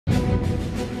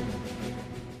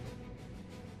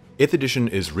8th edition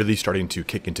is really starting to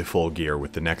kick into full gear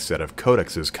with the next set of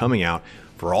codexes coming out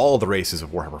for all the races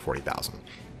of Warhammer 40,000.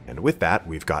 And with that,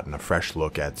 we've gotten a fresh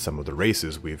look at some of the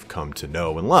races we've come to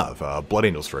know and love. Blood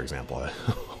Angels, for example.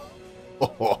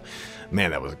 Oh, man,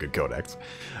 that was a good codex.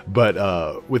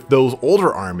 But with those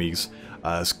older armies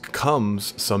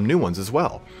comes some new ones as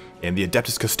well. And the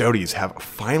Adeptus Custodes have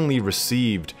finally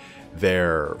received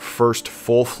their first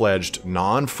full-fledged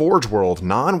non-Forge World,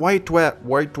 non-White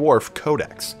Dwarf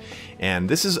codex. And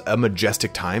this is a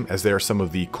majestic time, as they are some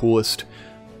of the coolest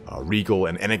regal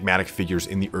and enigmatic figures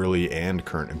in the early and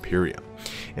current Imperium.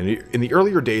 And in the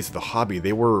earlier days of the hobby,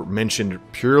 they were mentioned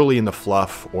purely in the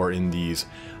fluff or in these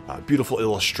beautiful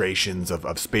illustrations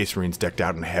of Space Marines decked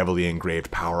out in heavily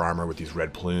engraved power armor with these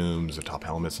red plumes, the top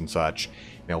helmets and such.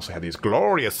 They also had these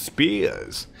glorious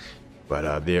spears.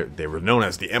 But they were known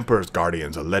as the Emperor's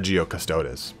Guardians, a Legio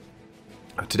Custodes.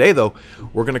 Today, though,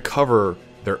 we're going to cover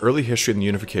their early history in the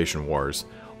Unification Wars,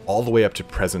 all the way up to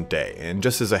present day. And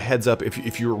just as a heads up,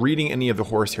 if you're reading any of the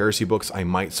Horus Heresy books, I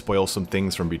might spoil some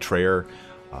things from Betrayer,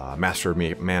 Master of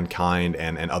Mankind,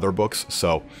 and other books.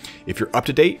 So if you're up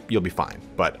to date, you'll be fine.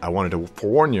 But I wanted to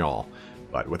forewarn you all.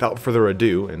 But without further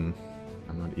ado, and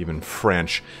I'm not even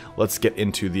French, let's get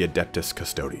into the Adeptus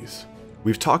Custodes.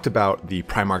 We've talked about the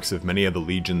Primarchs of many of the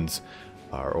legions,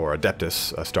 or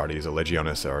Adeptus Astartes, or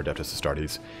Legionis, or Adeptus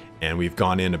Astartes, and we've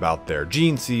gone in about their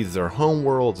gene seeds, their home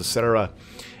worlds, etc.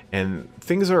 And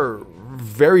things are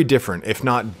very different, if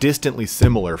not distantly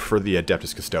similar, for the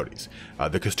Adeptus Custodes.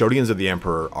 The Custodians of the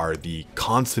Emperor are the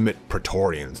consummate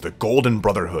Praetorians, the Golden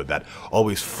Brotherhood that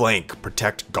always flank,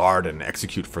 protect, guard, and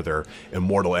execute for their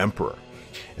immortal Emperor.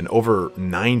 And over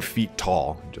 9 feet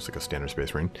tall, just like a standard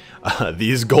Space Marine,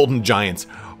 these golden giants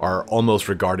are almost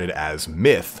regarded as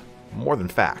myth more than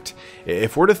fact.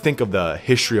 If we're to think of the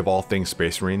history of all things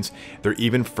Space Marines, they're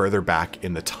even further back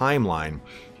in the timeline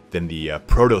than the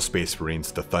Proto-Space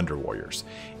Marines, the Thunder Warriors.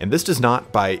 And this does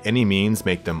not by any means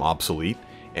make them obsolete,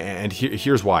 and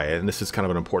here's why, and this is kind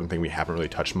of an important thing we haven't really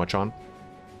touched much on.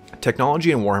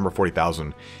 Technology in Warhammer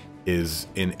 40,000 is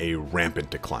in a rampant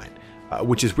decline.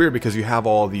 Which is weird because you have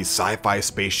all these sci-fi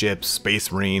spaceships,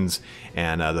 Space Marines,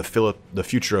 and the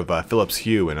future of Philips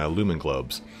Hue and Lumen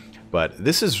Globes. But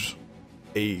this is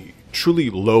a truly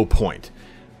low point.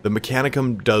 The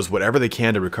Mechanicum does whatever they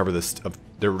can to recover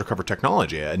recover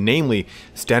technology, namely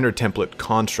standard template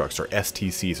constructs, or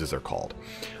STCs as they're called,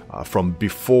 from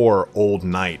before Old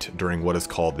Night during what is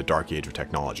called the Dark Age of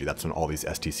Technology. That's when all these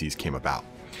STCs came about.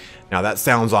 Now that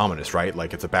sounds ominous, right?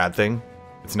 Like it's a bad thing?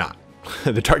 It's not.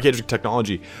 The Dark Age of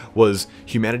Technology was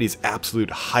humanity's absolute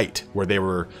height, where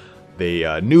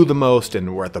they knew the most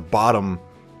and were at the bottom.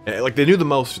 Like they knew the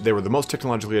most, they were the most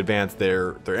technologically advanced.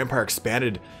 Their empire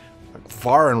expanded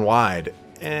far and wide,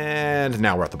 and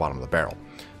now we're at the bottom of the barrel.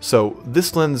 So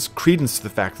this lends credence to the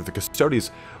fact that the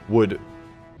Custodes would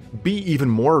be even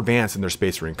more advanced than their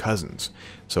Space Marine cousins.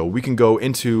 So we can go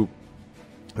into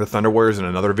the Thunder Warriors in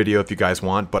another video if you guys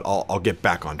want, but I'll get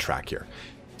back on track here.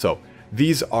 So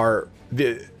these are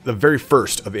the very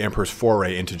first of the Emperor's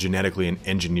foray into genetically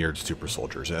engineered super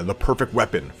soldiers, the perfect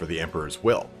weapon for the Emperor's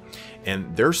will.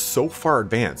 And they're so far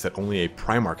advanced that only a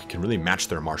Primarch can really match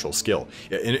their martial skill.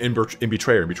 In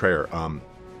Betrayer,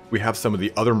 we have some of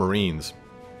the other Marines,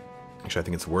 actually I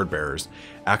think it's Word Bearers,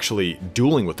 actually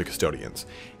dueling with the Custodians.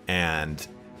 And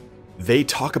they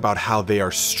talk about how they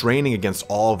are straining against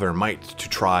all of their might to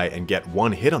try and get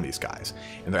one hit on these guys.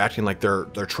 And they're acting like they're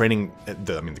training,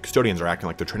 the Custodians are acting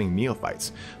like they're training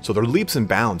neophytes. So they're leaps and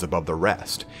bounds above the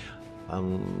rest.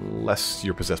 Unless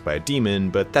you're possessed by a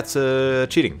demon, but that's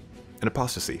cheating and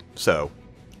apostasy. So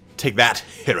take that,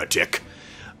 heretic.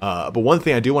 But one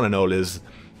thing I do want to note is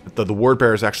that the Word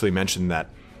Bearers actually mentioned that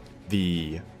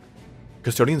the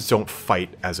Custodians don't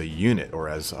fight as a unit or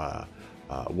as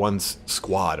one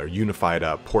squad or unified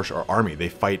portion or army. They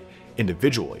fight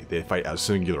individually. They fight as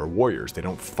singular warriors. They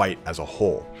don't fight as a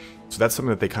whole. So that's something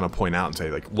that they kind of point out and say,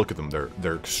 like, look at them.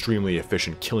 They're extremely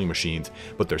efficient killing machines,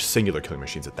 but they're singular killing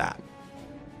machines at that.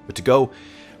 But to go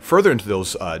further into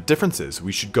those differences,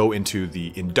 we should go into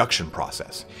the induction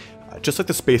process. Just like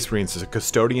the Space Marines, the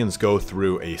Custodians go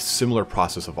through a similar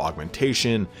process of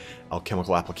augmentation,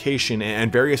 alchemical application,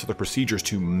 and various other procedures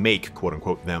to make,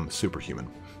 quote-unquote, them superhuman.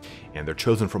 And they're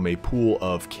chosen from a pool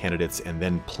of candidates and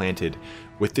then planted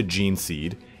with the gene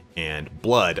seed and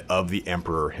blood of the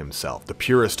Emperor himself, the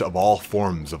purest of all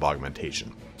forms of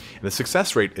augmentation. And the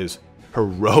success rate is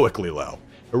heroically low.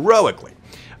 Heroically.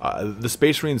 The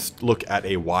Space Marines look at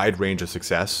a wide range of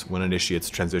success when initiates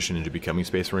transition into becoming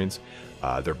Space Marines.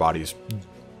 Their bodies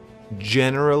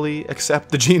generally accept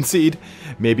the gene seed.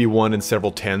 Maybe one in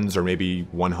several tens or maybe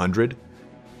 100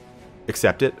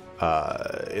 accept it.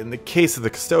 In the case of the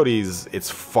Custodes, it's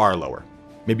far lower.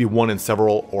 Maybe 1 in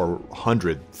several or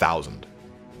 100,000.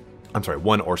 I'm sorry,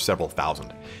 1 or several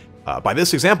thousand. By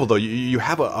this example, though, you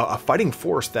have a fighting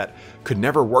force that could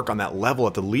never work on that level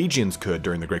that the legions could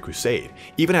during the Great Crusade.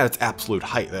 Even at its absolute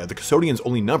height, the Custodians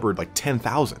only numbered like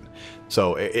 10,000.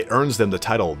 So it earns them the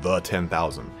title, the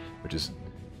 10,000, which is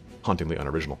hauntingly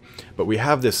unoriginal. But we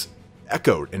have this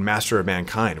echoed in Master of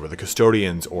Mankind, where the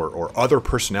Custodians or other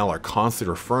personnel are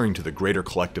constantly referring to the greater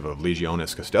collective of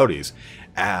Legionis Custodes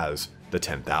as the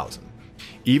 10,000.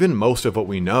 Even most of what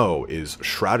we know is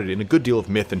shrouded in a good deal of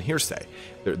myth and hearsay.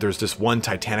 There's this one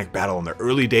titanic battle in the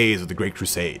early days of the Great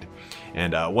Crusade.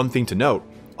 And one thing to note,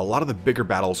 a lot of the bigger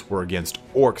battles were against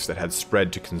orcs that had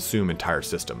spread to consume entire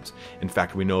systems. In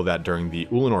fact, we know that during the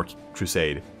Ulanor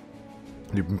Crusade,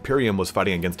 the Imperium was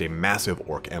fighting against a massive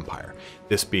orc empire.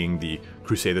 This being the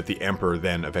crusade that the Emperor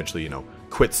then eventually,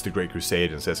 quits the Great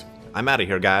Crusade and says, "I'm out of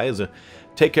here, guys.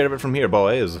 Take care of it from here,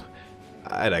 boys."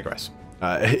 I digress.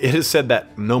 It is said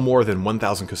that no more than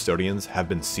 1,000 Custodians have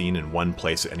been seen in one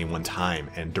place at any one time,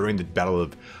 and during the Battle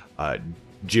of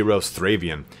Gyros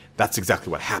Thravian, that's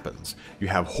exactly what happens. You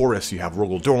have Horus, you have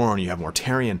Rogel Dorn, you have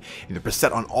Mortarion, and they're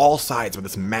beset on all sides with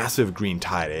this massive green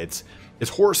tide. It's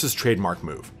Horus's trademark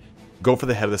move. Go for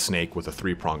the head of the snake with a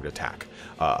 3-pronged attack.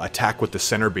 Attack with the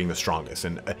center being the strongest,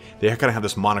 and they kind of have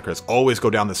this moniker that's always go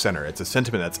down the center. It's a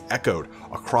sentiment that's echoed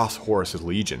across Horus's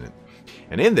legion.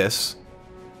 And in this,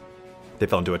 they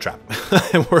fell into a trap,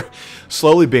 and were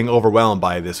slowly being overwhelmed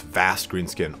by this vast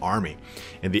greenskin army.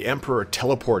 And the Emperor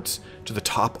teleports to the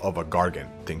top of a Gargant,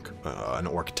 think an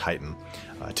orc titan,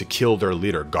 to kill their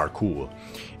leader, Garkul.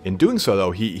 In doing so,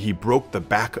 though, he broke the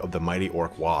back of the mighty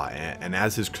orc Wa, and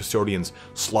as his Custodians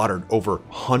slaughtered over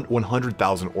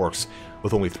 100,000 orcs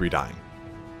with only 3 dying.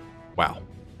 Wow.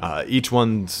 Each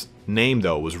one's name,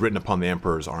 though, was written upon the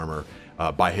Emperor's armor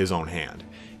by his own hand.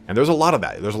 And there's a lot of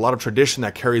that. There's a lot of tradition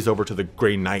that carries over to the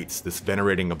Grey Knights, this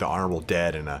venerating of the honorable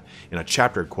dead in a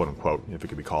chapter, quote-unquote, if it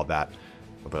could be called that,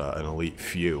 of an elite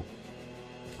few.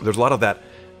 There's a lot of that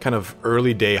kind of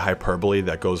early day hyperbole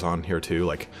that goes on here too,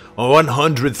 like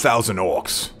 100,000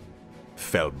 orcs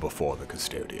fell before the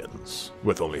Custodians,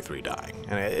 with only 3 dying.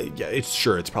 And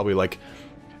it's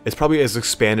probably as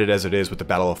expanded as it is with the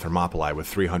Battle of Thermopylae, with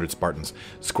 300 Spartans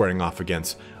squaring off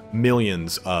against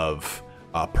millions of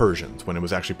Persians, when it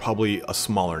was actually probably a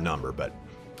smaller number. But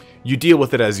you deal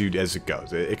with it as it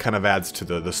goes. It kind of adds to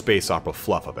the space opera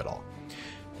fluff of it all.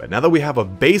 But now that we have a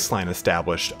baseline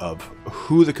established of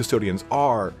who the Custodians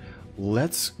are,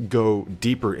 let's go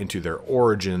deeper into their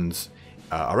origins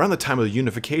around the time of the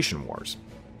Unification Wars.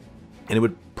 And it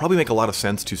would probably make a lot of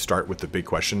sense to start with the big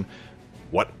question,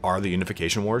 what are the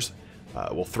Unification Wars?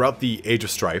 Well, throughout the Age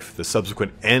of Strife, the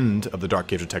subsequent end of the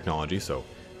Dark Age of Technology, so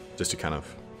just to kind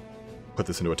of put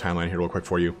this into a timeline here real quick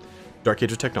for you, Dark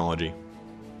Age of Technology,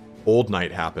 Old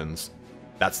Night happens,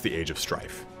 that's the Age of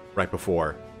Strife, right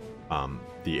before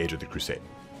the Age of the Crusade,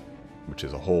 which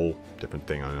is a whole different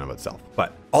thing on and of itself.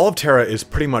 But all of Terra is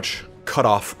pretty much cut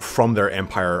off from their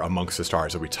empire amongst the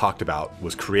stars that we talked about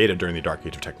was created during the Dark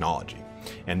Age of Technology.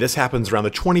 And this happens around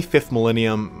the 25th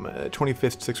millennium,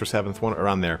 25th, 6th or 7th, one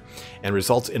around there, and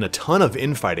results in a ton of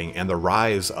infighting and the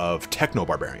rise of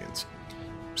techno-barbarians.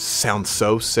 Sounds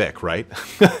so sick, right?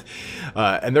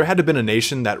 And there had to have been a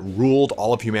nation that ruled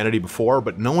all of humanity before,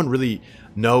 but no one really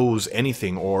knows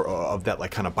anything or of that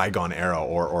like kind of bygone era,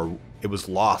 or it was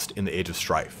lost in the Age of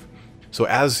Strife. So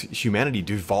as humanity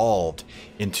devolved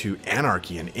into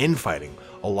anarchy and infighting,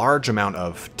 a large amount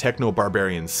of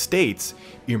techno-barbarian states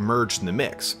emerged in the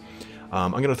mix.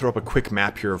 I'm going to throw up a quick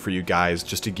map here for you guys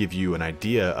just to give you an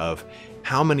idea of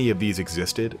how many of these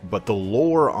existed, but the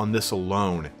lore on this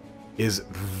alone is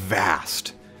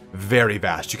vast, very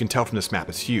vast. You can tell from this map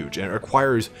it's huge, and it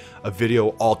requires a video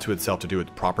all to itself to do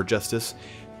it proper justice.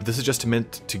 But this is just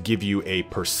meant to give you a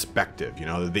perspective. You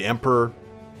know, the Emperor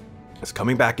is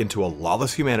coming back into a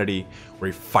lawless humanity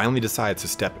where he finally decides to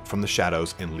step from the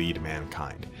shadows and lead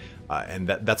mankind. And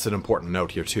that's an important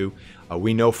note here too.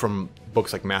 We know from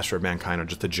books like Master of Mankind or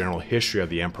just the general history of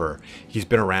the Emperor, he's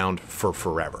been around for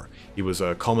forever. He was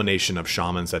a culmination of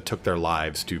shamans that took their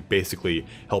lives to basically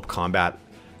help combat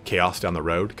chaos down the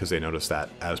road, because they noticed that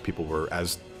as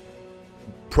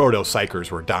proto-psychers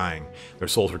were dying, their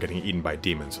souls were getting eaten by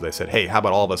demons. So they said, hey, how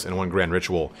about all of us in one grand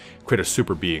ritual create a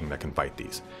super being that can fight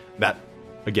these? That,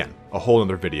 again, a whole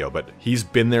other video, but he's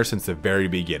been there since the very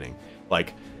beginning.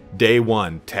 Like, day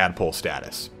one, tadpole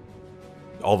status,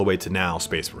 all the way to now,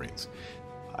 Space Marines.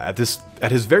 At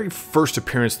his very first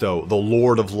appearance, though, the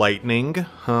Lord of Lightning,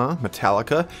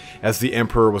 Metallica, as the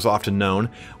Emperor was often known,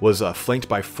 was flanked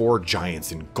by 4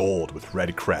 giants in gold with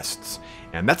red crests.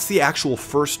 And that's the actual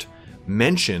first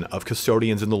mention of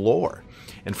custodians in the lore.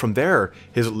 And from there,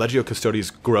 his Legio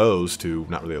Custodes grows to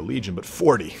not really a legion, but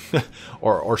 40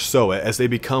 or so, as they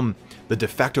become the de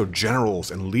facto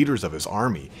generals and leaders of his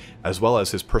army, as well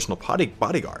as his personal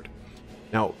bodyguard.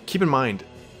 Now, keep in mind,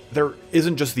 there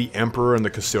isn't just the Emperor and the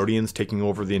Custodians taking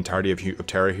over the entirety of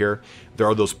Terra here. There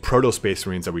are those Proto-Space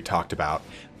Marines that we talked about,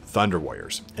 Thunder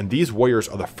Warriors. And these warriors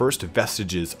are the first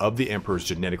vestiges of the Emperor's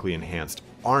genetically enhanced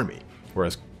army,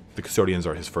 whereas the Custodians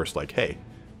are his first, like, hey,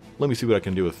 let me see what I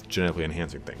can do with genetically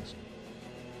enhancing things.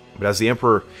 But as the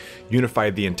Emperor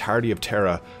unified the entirety of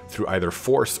Terra through either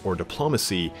force or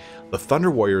diplomacy, the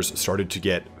Thunder Warriors started to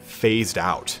get phased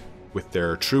out with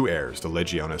their true heirs, the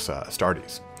Legiones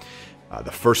Astartes.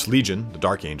 The First Legion, the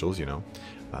Dark Angels,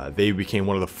 they became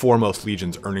one of the foremost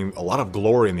legions, earning a lot of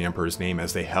glory in the Emperor's name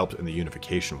as they helped in the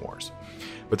Unification Wars.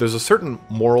 But there's a certain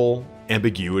moral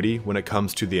ambiguity when it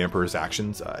comes to the Emperor's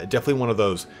actions. Definitely one of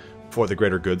those for the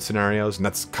greater good scenarios, and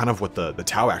that's kind of what the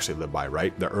Tau actually lived by,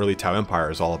 right? The early Tau Empire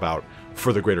is all about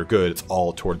for the greater good. It's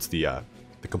all towards the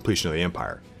completion of the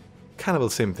Empire. Kind of the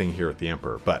same thing here with the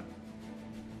Emperor, but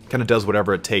kind of does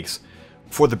whatever it takes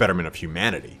for the betterment of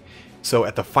humanity. So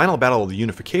at the final battle of the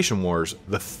Unification Wars,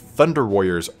 the Thunder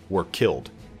Warriors were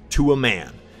killed, to a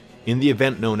man, in the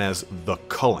event known as the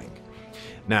Culling.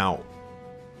 Now,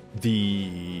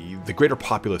 the greater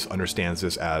populace understands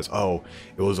this as, oh,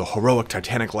 it was a heroic,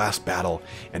 titanic last battle,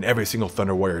 and every single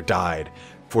Thunder Warrior died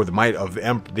for the might of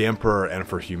the Emperor and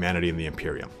for humanity in the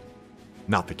Imperium.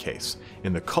 Not the case.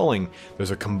 In the Culling,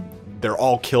 they're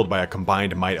all killed by a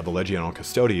combined might of the Legiones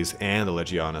Custodes and the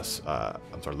Legiones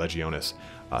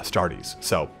Astartes.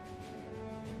 So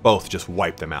both just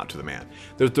wipe them out to the man.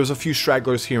 There's a few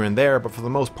stragglers here and there, but for the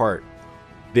most part,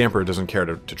 the Emperor doesn't care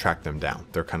to track them down.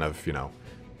 They're kind of,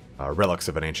 relics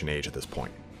of an ancient age at this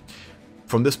point.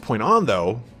 From this point on,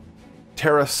 though,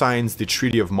 Terra signs the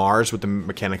Treaty of Mars with the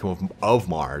Mechanicum of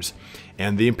Mars,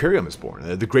 and the Imperium is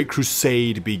born. The Great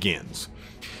Crusade begins.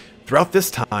 Throughout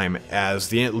this time, as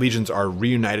the legions are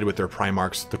reunited with their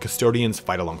Primarchs, the Custodians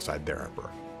fight alongside their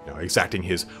Emperor, exacting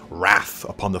his wrath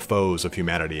upon the foes of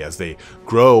humanity as they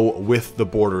grow with the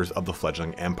borders of the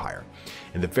fledgling Empire.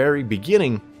 In the very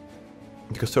beginning,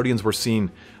 the Custodians were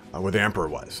seen where the Emperor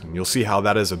was, and you'll see how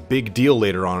that is a big deal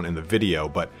later on in the video,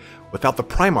 but without the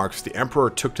Primarchs, the Emperor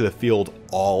took to the field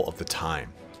all of the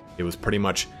time. It was pretty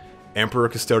much Emperor,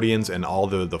 Custodians, and all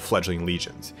the fledgling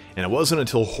legions. And it wasn't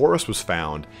until Horus was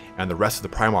found and the rest of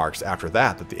the Primarchs after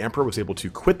that the Emperor was able to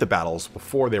quit the battles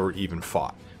before they were even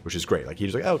fought, which is great. Like, he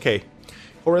was like, oh, okay,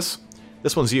 Horus,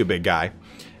 this one's you, big guy.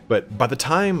 But by the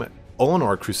time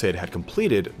Olenor Crusade had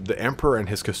completed, the Emperor and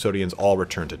his Custodians all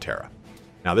returned to Terra.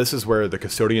 Now, this is where the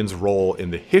Custodians' role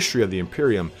in the history of the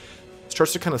Imperium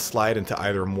starts to kind of slide into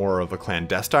either more of a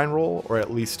clandestine role or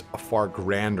at least a far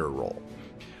grander role.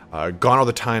 Gone are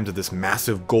the times of this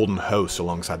massive golden host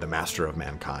alongside the Master of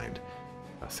Mankind.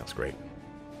 That sounds great.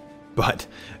 But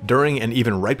during and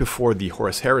even right before the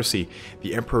Horus Heresy,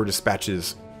 the Emperor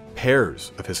dispatches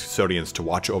pairs of his Custodians to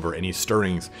watch over any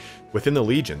stirrings within the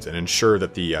legions and ensure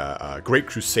that the Great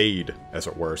Crusade, as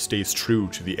it were, stays true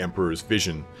to the Emperor's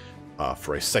vision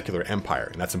for a secular empire.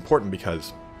 And that's important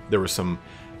because there was some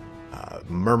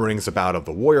murmurings of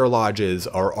the warrior lodges,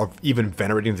 or even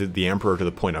venerating the Emperor to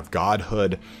the point of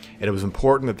godhood. And it was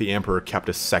important that the Emperor kept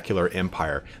a secular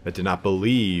empire that did not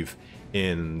believe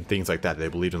in things like that. They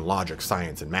believed in logic,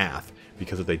 science, and math,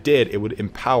 because if they did, it would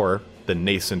empower the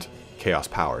nascent chaos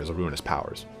powers, the ruinous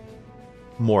powers,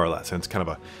 more or less. And it's kind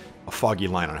of a foggy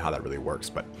line on how that really works,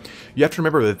 but you have to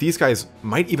remember that these guys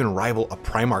might even rival a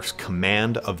Primarch's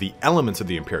command of the elements of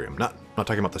the Imperium. Not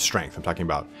talking about the strength, I'm talking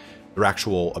about their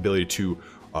actual ability to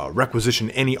requisition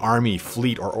any army,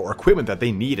 fleet, or equipment that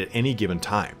they need at any given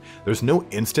time. There's no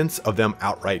instance of them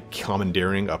outright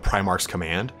commandeering a Primarch's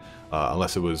command,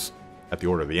 unless it was at the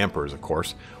order of the Emperors, of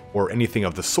course, or anything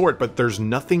of the sort, but there's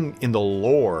nothing in the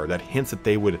lore that hints that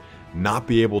they would not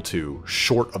be able to,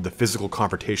 short of the physical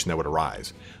confrontation that would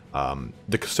arise.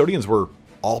 The Custodians were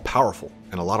all-powerful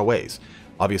in a lot of ways.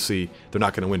 Obviously, they're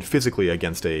not going to win physically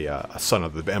against a son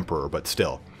of the Emperor, but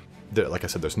still, like I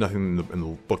said, there's nothing in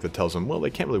the book that tells them, well, they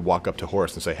can't really walk up to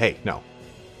Horus and say, hey, no,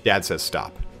 Dad says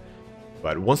stop.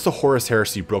 But once the Horus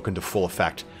Heresy broke into full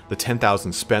effect, the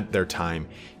 10,000 spent their time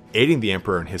aiding the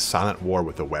Emperor in his silent war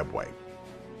with the Webway.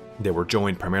 They were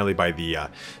joined primarily by the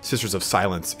Sisters of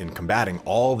Silence in combating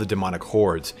all the demonic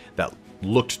hordes that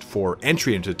looked for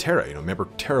entry into Terra. Remember,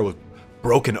 Terra was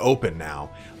broken open now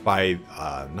by,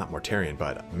 not Mortarion,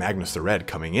 but Magnus the Red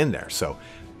coming in there. So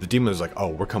the demon is like, oh,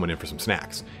 we're coming in for some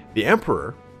snacks. The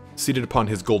Emperor, seated upon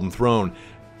his golden throne,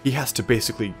 he has to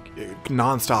basically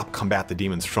non-stop combat the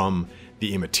demons from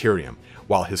the Imperium,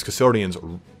 while his custodians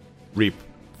reap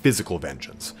physical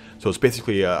vengeance. So it's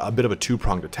basically a bit of a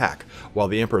two-pronged attack. While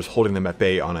the Emperor is holding them at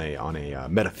bay on a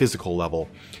metaphysical level,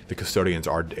 the custodians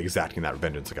are exacting that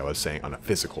vengeance, like I was saying, on a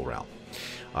physical realm.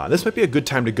 This might be a good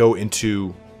time to go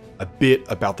into a bit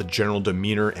about the general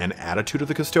demeanor and attitude of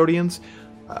the custodians,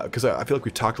 because I feel like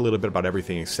we talked a little bit about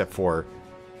everything except for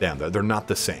them. They're not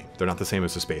the same. They're not the same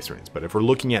as the Space Marines. But if we're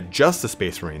looking at just the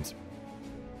Space Marines,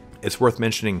 it's worth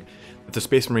mentioning that the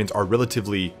Space Marines are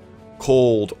relatively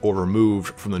cold or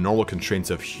removed from the normal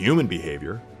constraints of human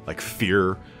behavior, like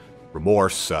fear,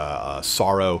 remorse,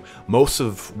 sorrow. Most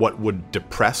of what would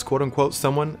depress, quote-unquote,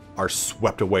 someone are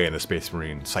swept away in the Space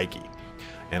Marine psyche.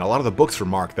 And a lot of the books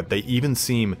remark that they even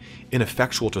seem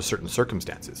ineffectual to certain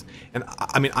circumstances. And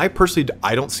I mean, I personally,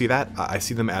 I don't see that. I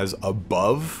see them as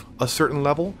above a certain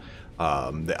level.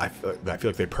 I feel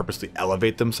like they purposely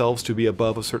elevate themselves to be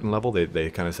above a certain level. They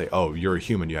kind of say, oh, you're a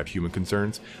human, you have human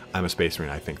concerns. I'm a Space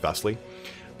Marine, I think thusly.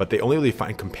 But they only really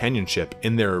find companionship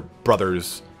in their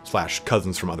brothers /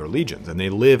 cousins from other legions. And they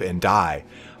live and die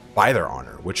by their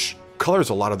honor, which colors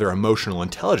a lot of their emotional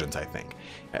intelligence, I think.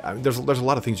 There's a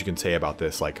lot of things you can say about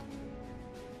this. Like,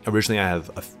 originally I had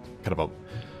kind of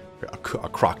a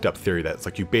crocked up theory that it's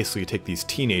like you basically take these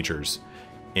teenagers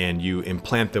and you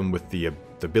implant them with the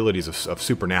abilities of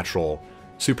supernatural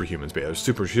superhumans.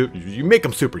 You make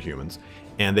them superhumans,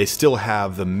 and they still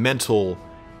have the mental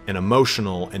and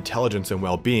emotional intelligence and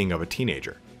well-being of a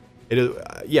teenager. It is,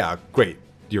 yeah, great.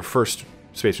 Your first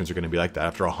Space Marines are going to be like that.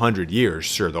 After 100 years,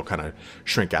 sure, they'll kind of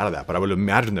shrink out of that. But I would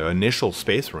imagine the initial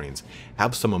Space Marines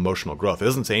have some emotional growth. It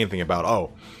doesn't say anything about,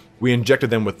 oh, we injected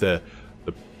them with the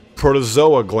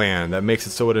protozoa gland that makes it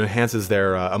so it enhances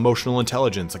their emotional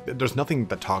intelligence. Like, there's nothing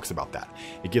that talks about that.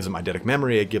 It gives them eidetic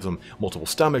memory. It gives them multiple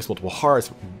stomachs, multiple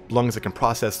hearts, lungs that can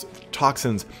process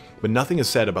toxins. But nothing is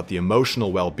said about the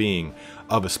emotional well-being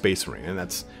of a Space Marine. And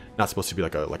that's not supposed to be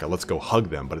like a let's go hug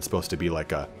them, but it's supposed to be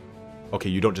like a, okay,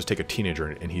 you don't just take a teenager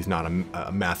and he's not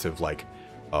a massive, like,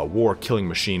 war killing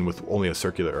machine with only a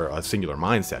circular or a singular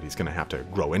mindset. He's going to have to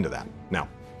grow into that. Now,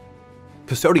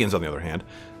 custodians, on the other hand,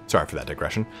 sorry for that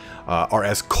digression, are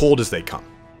as cold as they come.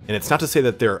 And it's not to say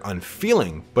that they're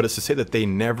unfeeling, but it's to say that they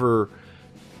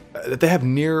have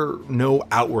near no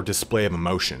outward display of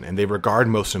emotion, and they regard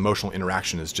most emotional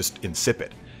interaction as just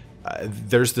insipid.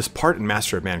 There's this part in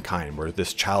Master of Mankind where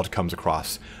this child comes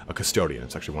across a custodian.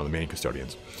 It's actually one of the main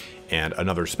custodians, and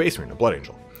another Space Marine, a Blood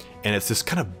Angel. And it's this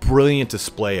kind of brilliant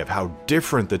display of how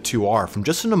different the two are from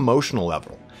just an emotional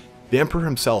level. The Emperor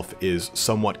himself is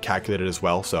somewhat calculated as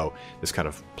well, so this kind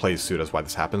of plays suit as why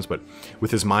this happens, but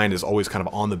with his mind is always kind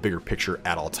of on the bigger picture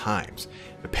at all times.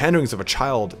 The panderings of a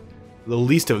child, the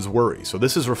least of his worries. So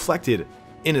this is reflected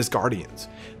in his guardians.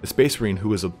 The Space Marine,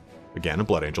 who is again a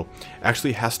Blood Angel,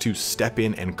 actually has to step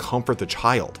in and comfort the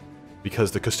child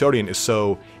because the custodian is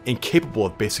so incapable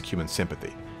of basic human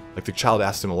sympathy. Like, the child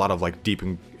asks him a lot of, like, deep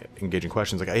and engaging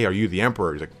questions, like, hey, are you the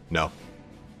Emperor? He's like, no.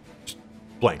 Just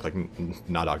blank, like,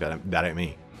 nah, dog, that ain't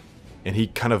me. And he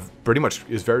kind of pretty much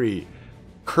is very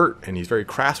curt and he's very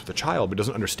crass with the child, but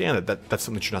doesn't understand that that's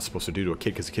something that you're not supposed to do to a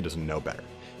kid because the kid doesn't know better.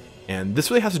 And this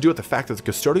really has to do with the fact that the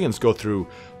custodians go through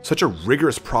such a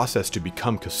rigorous process to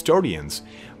become custodians,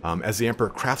 as the Emperor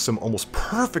crafts them almost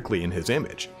perfectly in his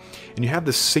image. And you have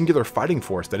this singular fighting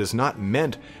force that is not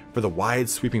meant for the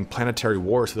wide-sweeping planetary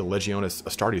wars that the Legionis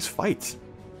Astartes fights.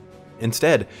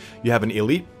 Instead, you have an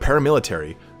elite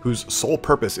paramilitary whose sole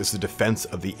purpose is the defense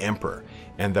of the Emperor,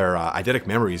 and their eidetic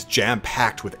memories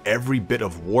jam-packed with every bit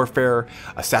of warfare,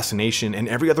 assassination, and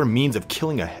every other means of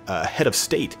killing a head of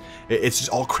state. It's just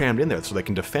all crammed in there so they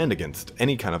can defend against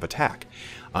any kind of attack.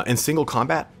 In single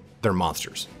combat, they're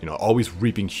monsters, always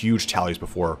reaping huge tallies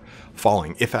before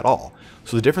falling, if at all.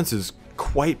 So the difference is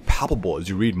quite palpable as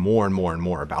you read more and more and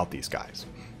more about these guys.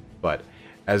 But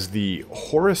as the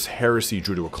Horus heresy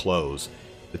drew to a close,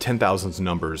 the 10,000's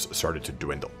numbers started to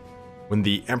dwindle. When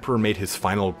the Emperor made his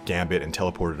final gambit and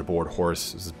teleported aboard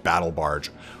Horus's battle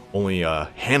barge, only a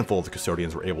handful of the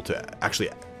custodians were able to actually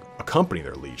accompany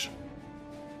their liege.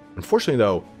 Unfortunately,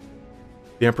 though,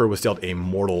 the Emperor was dealt a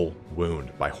mortal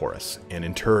wound by Horus and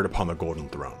interred upon the Golden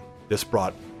Throne. This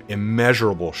brought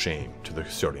immeasurable shame to the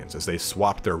custodians as they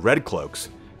swapped their red cloaks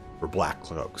for black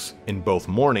cloaks in both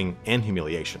mourning and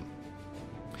humiliation.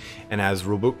 And as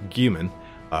Robogumin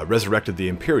resurrected the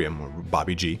Imperium, or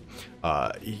Bobby G,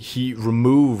 he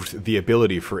removed the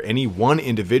ability for any one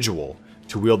individual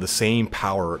to wield the same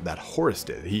power that Horus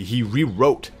did. He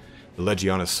rewrote the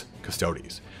Legionis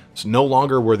Custodes. So no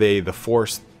longer were they the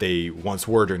force they once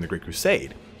were during the Great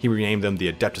Crusade. He renamed them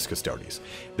the Adeptus Custodes.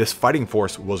 This fighting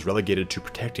force was relegated to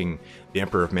protecting the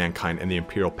Emperor of Mankind and the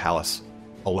Imperial Palace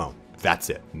alone. That's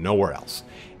it, nowhere else.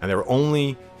 And they were the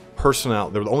only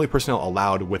personnel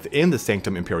allowed within the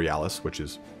Sanctum Imperialis, which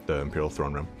is the Imperial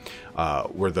Throne Room,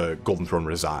 where the Golden Throne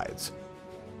resides.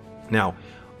 Now,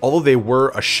 although they were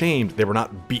ashamed, they were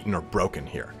not beaten or broken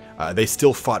here. They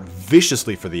still fought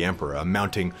viciously for the Emperor,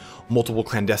 mounting multiple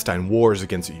clandestine wars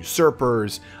against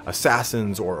usurpers,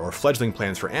 assassins, or fledgling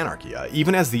plans for anarchy.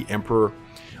 Even as the Emperor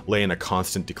lay in a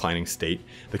constant declining state,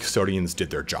 the Custodians did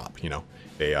their job, you know.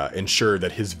 They ensured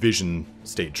that his vision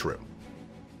stayed true,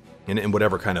 in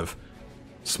whatever kind of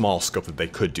small scope that they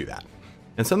could do that.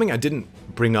 And something I didn't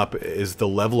bring up is the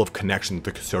level of connection that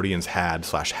the Custodians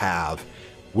had/have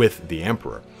with the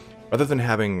Emperor. Rather than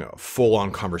having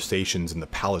full-on conversations in the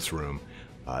palace room,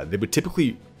 they would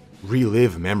typically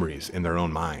relive memories in their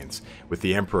own minds, with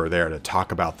the Emperor there to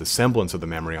talk about the semblance of the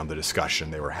memory on the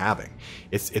discussion they were having.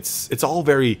 It's all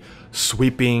very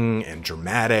sweeping and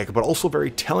dramatic, but also very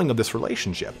telling of this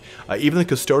relationship. Even the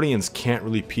Custodians can't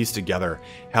really piece together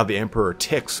how the Emperor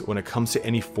ticks when it comes to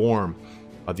any form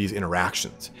of these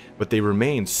interactions, but they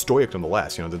remain stoic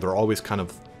nonetheless. You know, they're always kind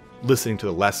of listening to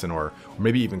the lesson, or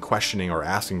maybe even questioning or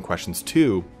asking questions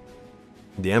to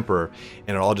the Emperor,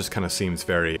 and it all just kind of seems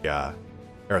very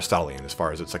Aristotelian, as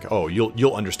far as it's like, oh,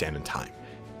 you'll understand in time.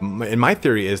 And my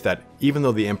theory is that even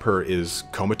though the Emperor is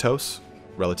comatose,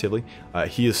 relatively,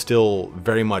 he is still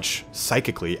very much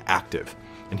psychically active,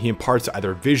 and he imparts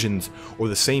either visions or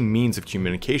the same means of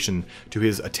communication to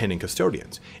his attending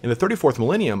Custodians. In the 34th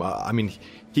millennium, I mean,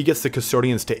 he gets the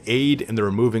Custodians to aid in the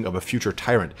removing of a future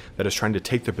tyrant that is trying to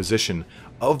take the position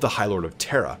of the High Lord of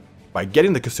Terra by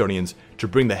getting the Custodians to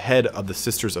bring the head of the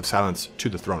Sisters of Silence to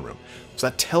the throne room. So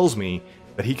that tells me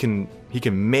that he can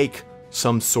make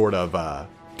some sort of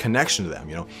connection to them.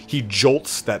 You know, he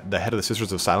jolts the head of the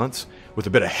Sisters of Silence with a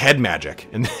bit of head magic,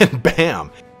 and then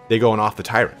bam, they go off the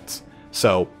tyrants.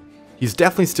 So he's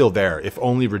definitely still there, if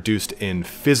only reduced in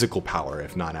physical power,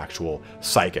 if not actual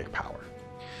psychic power.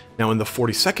 Now in the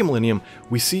 42nd millennium,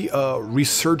 we see a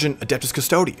resurgent Adeptus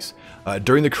Custodes.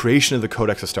 During the creation of the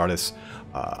Codex Astartes,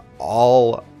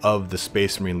 all of the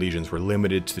Space Marine legions were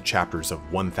limited to the chapters of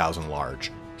 1,000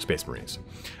 large Space Marines.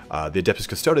 The Adeptus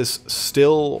Custodes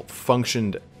still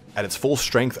functioned at its full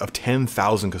strength of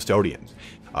 10,000 Custodians.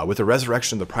 With the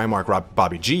resurrection of the Primarch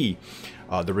Bobby G,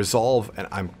 the resolve, and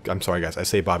I'm sorry guys, I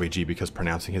say Bobby G because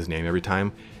pronouncing his name every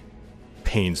time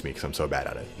pains me because I'm so bad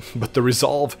at it. But the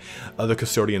resolve of the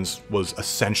Custodians was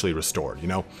essentially restored. You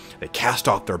know, they cast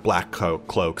off their black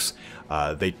cloaks,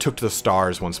 they took to the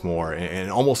stars once more, and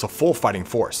almost a full fighting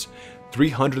force.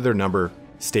 300 of their number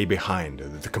stay behind.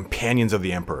 The companions of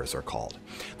the emperors are called.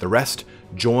 The rest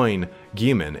join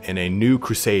Guilliman in a new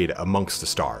crusade amongst the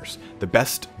stars. The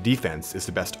best defense is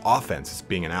the best offense, is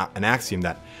being an axiom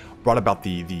that brought about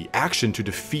the action to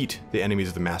defeat the enemies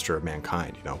of the master of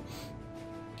mankind. You know,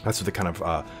 that's what they kind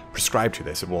of prescribed to.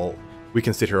 They said, well, we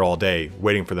can sit here all day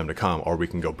waiting for them to come, or we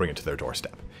can go bring it to their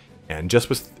doorstep. And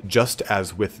just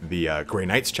as with the Grey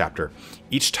Knights chapter,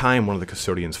 each time one of the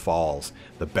Custodians falls,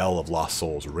 the bell of lost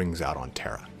souls rings out on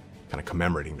Terra, kind of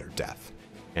commemorating their death.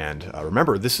 And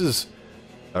remember, this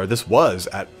was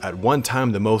at one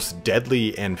time the most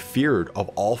deadly and feared of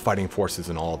all fighting forces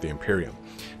in all of the Imperium.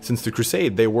 Since the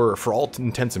Crusade, they were, for all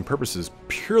intents and purposes,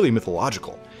 purely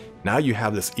mythological. Now you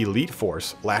have this elite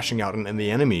force lashing out in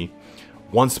the enemy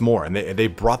once more, and they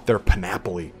brought their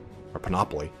panoply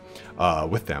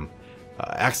with them.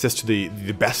 Access to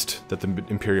the best that the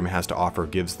Imperium has to offer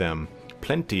gives them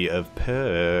plenty of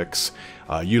perks,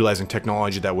 utilizing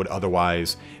technology that would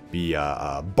otherwise be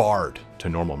barred to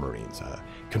normal Marines.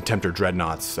 Contemptor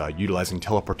dreadnoughts, utilizing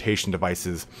teleportation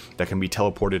devices that can be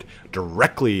teleported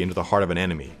directly into the heart of an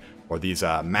enemy, or these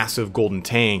massive golden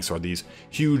tanks, or these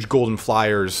huge golden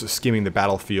flyers skimming the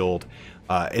battlefield.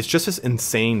 It's just this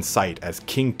insane sight as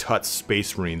King Tut's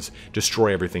Space Marines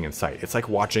destroy everything in sight. It's like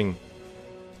watching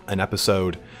an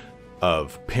episode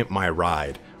of Pimp My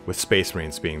Ride with Space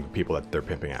Marines being the people that they're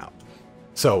pimping out.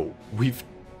 So I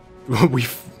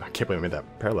can't believe I made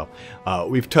that parallel.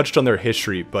 We've touched on their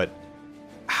history, but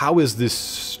how is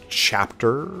this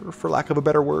chapter, for lack of a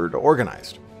better word,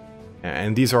 organized?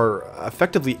 And these are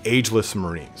effectively ageless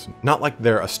Marines, not like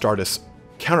their Astartes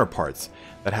counterparts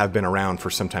that have been around for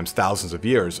sometimes thousands of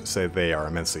years, say they are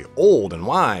immensely old and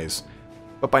wise,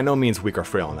 but by no means weak or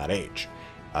frail in that age.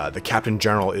 The Captain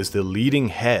General is the leading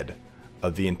head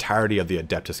of the entirety of the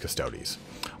Adeptus Custodes.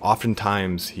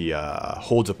 Oftentimes, he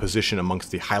holds a position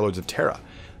amongst the High Lords of Terra.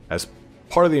 As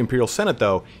part of the Imperial Senate,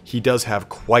 though, he does have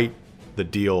quite the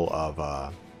deal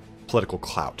of political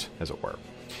clout, as it were.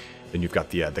 Then you've got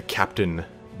the Captain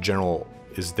General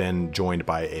is then joined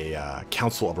by a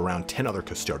council of around 10 other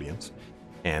custodians,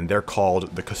 and they're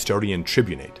called the Custodian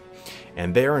Tribunate.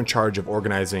 And they are in charge of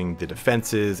organizing the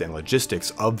defenses and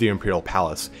logistics of the Imperial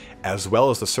Palace, as well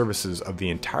as the services of the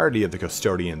entirety of the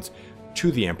custodians to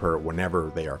the Emperor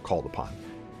whenever they are called upon.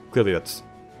 Clearly that's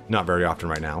not very often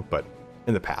right now, but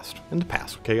in the past,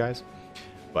 okay guys?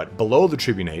 But below the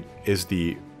Tribunate is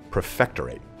the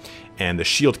Prefectorate and the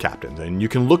Shield Captains, and you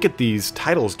can look at these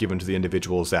titles given to the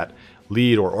individuals that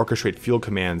lead or orchestrate field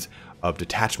commands of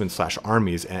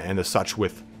detachments/armies and the such,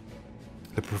 with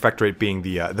the Prefectorate being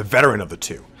the veteran of the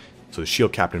two, so the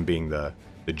Shield Captain being the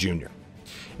junior.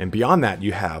 And beyond that,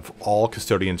 you have all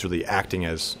custodians really acting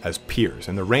as peers,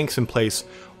 and the ranks in place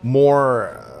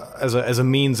more as a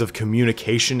means of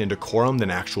communication and decorum than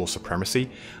actual supremacy.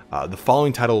 The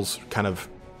following titles, kind of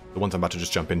the ones I'm about to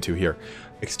just jump into here,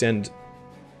 extend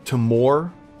to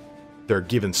more they're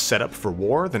given setup for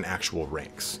war than actual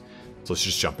ranks. So let's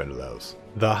just jump into those.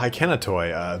 The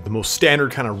Hycanatoi, the most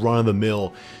standard kind of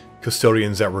run-of-the-mill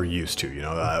custodians that we're used to. You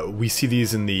know, we see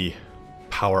these in the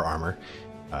power armor.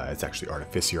 It's actually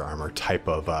artificier armor type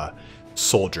of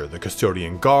soldier. The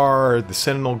Custodian Guard, the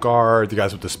Sentinel Guard, the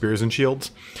guys with the spears and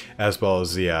shields, as well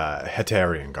as the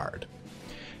Hetarian Guard.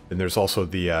 Then there's also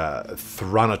the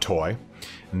Thronatoi.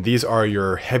 And these are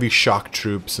your heavy shock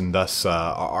troops, and thus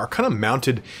are kind of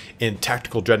mounted in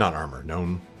tactical dreadnought armor,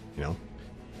 known, you know,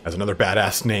 as another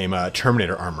badass name,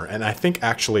 Terminator armor. And I think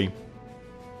actually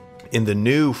in the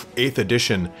new 8th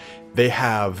edition, they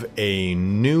have a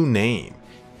new name.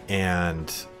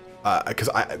 And because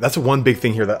that's one big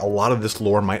thing here, that a lot of this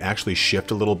lore might actually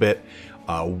shift a little bit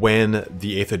when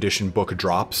the 8th edition book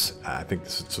drops. I think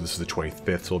this is the 25th,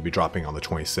 so it'll be dropping on the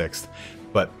 26th.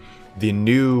 But the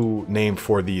new name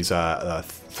for these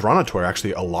Thronatoi are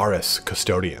actually Alaris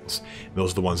Custodians. And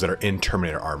those are the ones that are in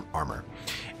Terminator armor.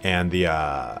 And the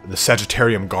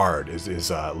Sagittarium Guard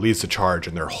leads the charge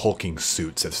in their hulking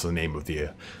suits. That's the name of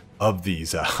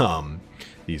these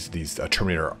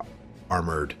Terminator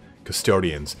armored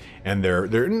custodians, and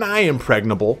they're nigh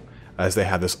impregnable, as they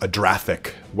have this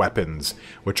Adrathic weapons,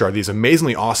 which are these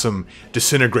amazingly awesome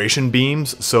disintegration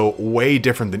beams, so way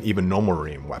different than even normal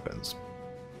Marine weapons.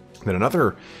 Then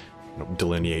another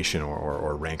delineation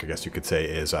or rank, I guess you could say,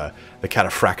 is the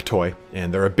Cataphractoi,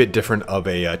 and they're a bit different of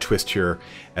a twist here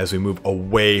as we move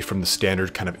away from the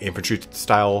standard kind of infantry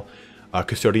style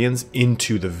custodians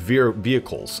into the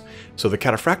vehicles. So the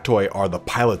Cataphractoi are the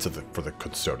pilots for the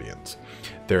custodians.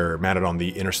 They're mounted on the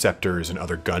interceptors and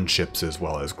other gunships, as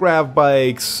well as grav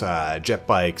bikes, jet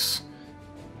bikes,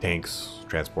 tanks,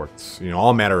 transports, you know,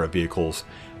 all manner of vehicles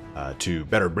to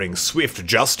better bring swift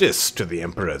justice to the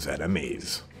Emperor's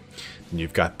enemies. And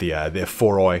you've got the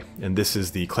Ephoroi, and this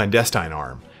is the clandestine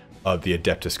arm of the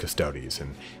Adeptus Custodes.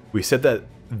 And we said that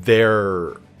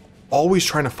they're always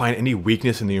trying to find any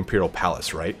weakness in the Imperial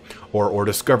Palace, right? Or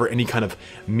discover any kind of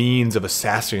means of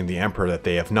assassinating the Emperor that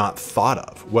they have not thought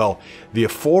of. Well, the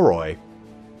Ephoroi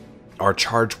are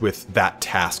charged with that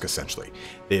task, essentially.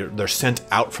 They're sent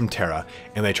out from Terra,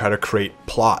 and they try to create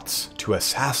plots to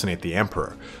assassinate the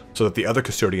Emperor, so that the other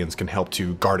custodians can help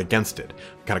to guard against it,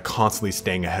 kind of constantly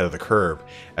staying ahead of the curve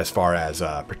as far as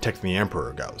protecting the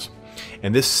Emperor goes.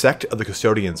 And this sect of the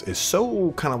custodians is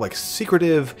so kind of like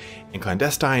secretive and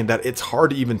clandestine that it's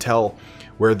hard to even tell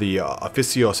where the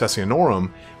Officio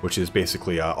Assassinorum, which is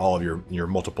basically all of your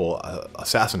multiple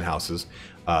assassin houses,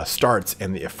 starts,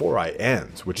 and the Ephoroi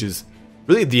ends, which is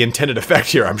really the intended effect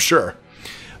here, I'm sure.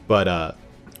 But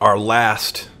our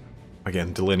last,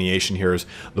 again, delineation here is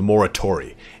the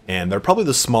Moratori, and they're probably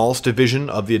the smallest division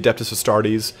of the Adeptus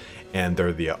Astartes, and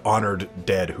they're the honored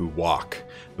dead who walk.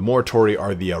 The Moratori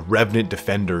are the revenant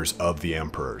defenders of the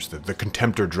emperors, the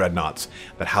contemptor dreadnoughts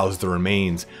that house the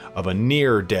remains of a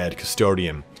near-dead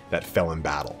custodian that fell in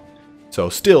battle. So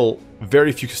still,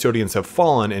 very few custodians have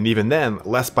fallen, and even then,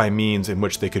 less by means in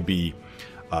which they could be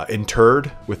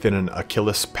interred within an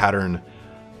Achilles pattern.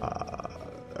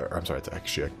 I'm sorry, it's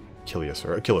actually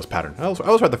Achilles pattern. I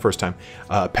was right the first time.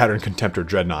 Pattern contemptor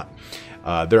dreadnought.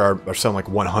 There are some like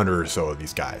 100 or so of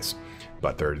these guys,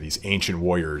 but they're these ancient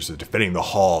warriors defending the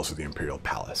halls of the Imperial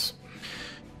Palace.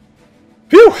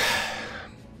 Phew!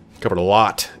 Covered a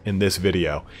lot in this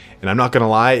video, and I'm not gonna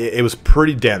lie, it was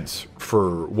pretty dense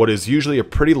for what is usually a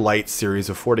pretty light series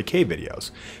of 40k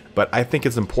videos. But I think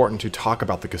it's important to talk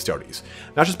about the Custodes,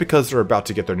 not just because they're about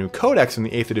to get their new codex in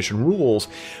the 8th edition rules,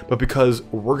 but because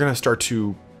we're gonna start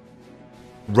to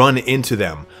run into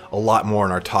them a lot more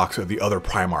in our talks with the other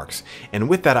Primarchs. And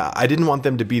with that, I didn't want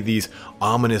them to be these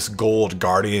ominous gold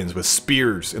guardians with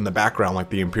spears in the background like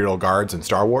the Imperial Guards in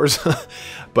Star Wars.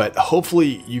 But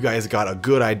hopefully you guys got a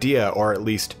good idea, or at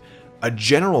least a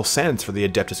general sense for the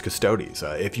Adeptus Custodes.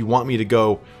 If you want me to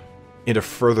go into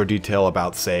further detail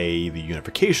about, say, the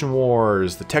Unification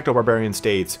Wars, the Techno-Barbarian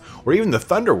States, or even the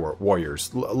Thunder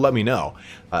Warriors, let me know.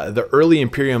 The early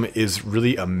Imperium is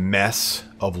really a mess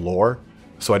of lore,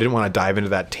 so I didn't want to dive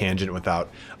into that tangent without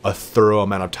a thorough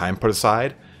amount of time put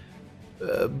aside.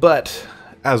 But,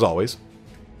 as always,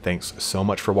 thanks so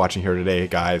much for watching here today,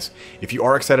 guys. If you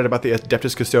are excited about the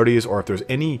Adeptus Custodes, or if there's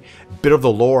any bit of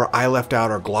the lore I left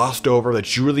out or glossed over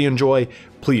that you really enjoy,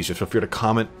 please just feel free to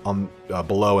comment on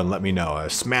below and let me know.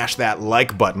 Smash that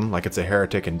like button like it's a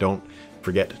heretic, and don't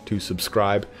forget to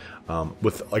subscribe.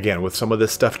 With some of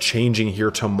this stuff changing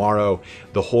here tomorrow,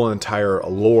 the whole entire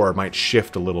lore might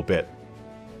shift a little bit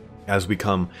as we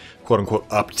come, quote-unquote,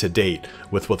 up to date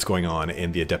with what's going on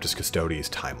in the Adeptus Custodes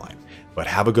timeline. But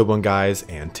have a good one, guys,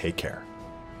 and take care.